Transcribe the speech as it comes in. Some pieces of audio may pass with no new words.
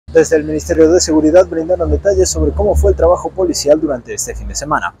Desde el Ministerio de Seguridad brindaron detalles sobre cómo fue el trabajo policial durante este fin de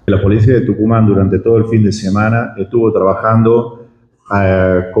semana. La policía de Tucumán durante todo el fin de semana estuvo trabajando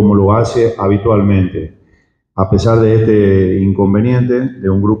como lo hace habitualmente. A pesar de este inconveniente de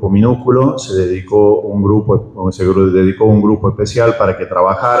un grupo minúsculo, se dedicó un grupo especial para que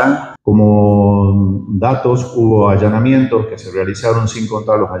trabajaran. Como datos, hubo allanamientos que se realizaron, sin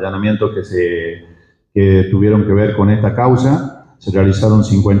contar los allanamientos que tuvieron que ver con esta causa. Se realizaron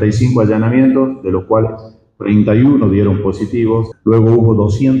 55 allanamientos, de los cuales 31 dieron positivos. Luego hubo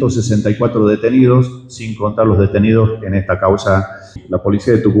 264 detenidos, sin contar los detenidos en esta causa. La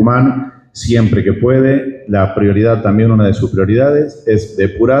policía de Tucumán, siempre que puede, la prioridad, también una de sus prioridades, es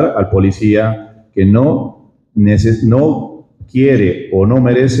depurar al policía que no quiere o no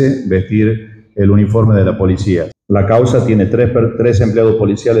merece vestir el uniforme de la policía. La causa tiene tres empleados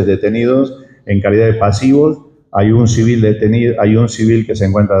policiales detenidos en calidad de pasivos. Hay un civil que se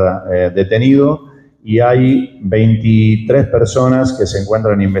encuentra detenido y hay 23 personas que se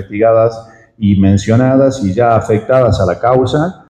encuentran investigadas y mencionadas y ya afectadas a la causa.